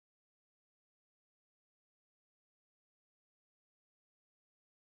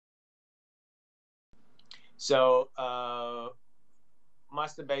So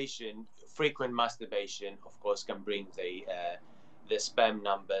masturbation, frequent masturbation, of course, can bring the sperm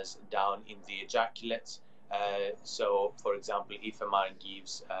numbers down in the ejaculates. So, for example, if a man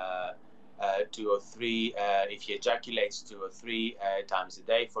gives 2 or 3, if he ejaculates 2 or 3 times a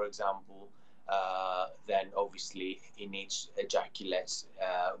day, for example, then obviously in each ejaculate,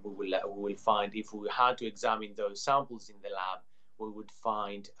 we will find, if we had to examine those samples in the lab, we would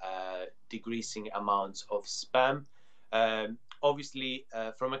find decreasing amounts of sperm. Obviously,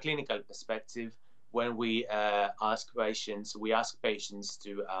 from a clinical perspective, when we we ask patients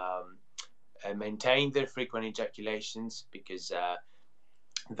to maintain their frequent ejaculations, because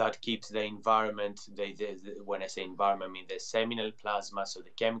that keeps the environment, when I say environment, I mean the seminal plasma, so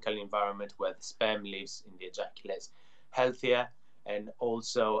the chemical environment where the sperm lives in the ejaculates, healthier. And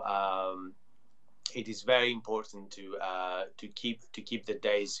also, it is very important to keep the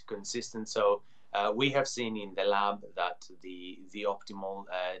days consistent. So we have seen in the lab that the optimal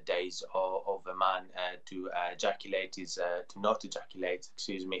days of a man to ejaculate is to not ejaculate,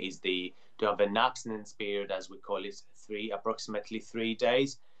 excuse me, is to have an abstinence period, as we call it, approximately 3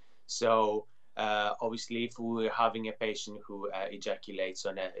 days. So obviously, if we're having a patient who ejaculates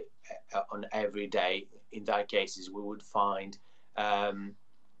on every day, in that cases we would find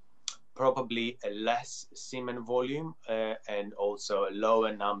probably a less semen volume and also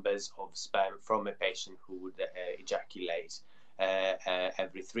lower numbers of sperm from a patient who would ejaculate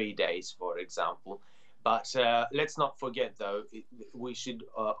every 3 days, for example. But let's not forget, though, we should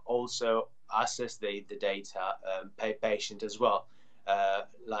also assess the data per patient as well.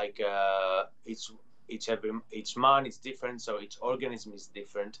 Like each man is different, so each organism is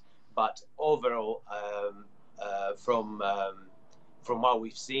different. But overall, from what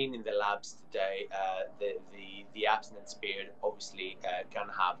we've seen in the labs today, the abstinence period obviously can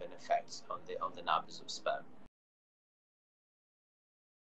have an effect on the numbers of sperm.